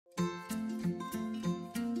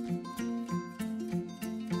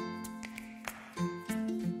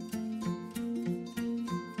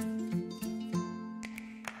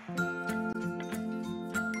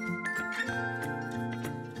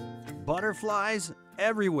butterflies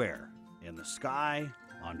everywhere, in the sky,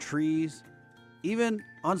 on trees, even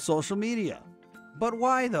on social media. But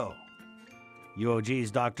why though?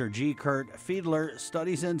 UOG's Dr. G. Kurt Fiedler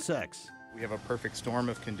studies insects. We have a perfect storm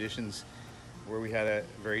of conditions where we had a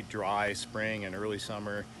very dry spring and early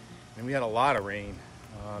summer, and we had a lot of rain.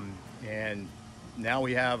 And now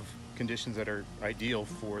we have conditions that are ideal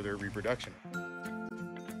for their reproduction.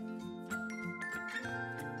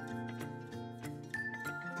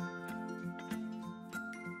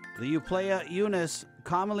 The Euplea unis,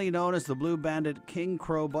 commonly known as the blue-banded king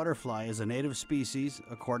crow butterfly, is a native species,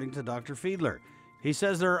 according to Dr. Fiedler. He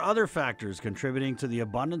says there are other factors contributing to the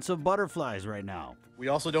abundance of butterflies right now. We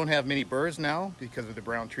also don't have many birds now because of the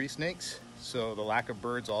brown tree snakes, so the lack of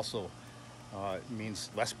birds also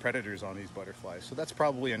means less predators on these butterflies. So that's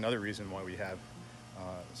probably another reason why we have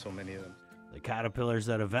so many of them. The caterpillars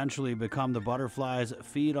that eventually become the butterflies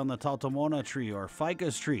feed on the Tautomona tree or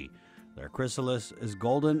ficus tree. Their chrysalis is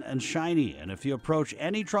golden and shiny, and if you approach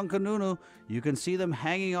any truncanunu, you can see them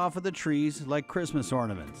hanging off of the trees like Christmas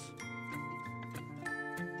ornaments.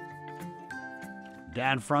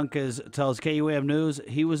 Dan Frunkes tells KUAM News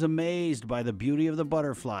he was amazed by the beauty of the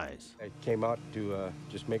butterflies. I came out to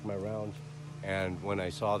just make my rounds, and when I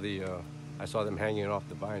saw them hanging off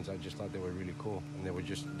the vines, I just thought they were really cool, and there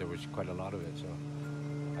was quite a lot of it, so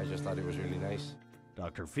I just thought it was really nice.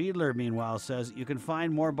 Dr. Fiedler, meanwhile, says you can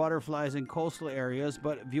find more butterflies in coastal areas,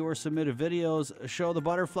 but viewer-submitted videos show the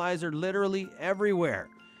butterflies are literally everywhere,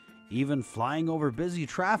 even flying over busy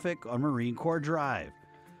traffic on Marine Corps Drive.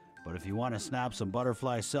 But if you want to snap some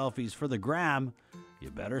butterfly selfies for the gram, you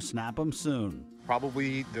better snap them soon.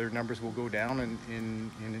 Probably their numbers will go down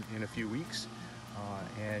in a few weeks,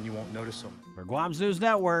 and you won't notice them. For Guam's News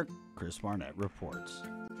Network, Chris Barnett reports.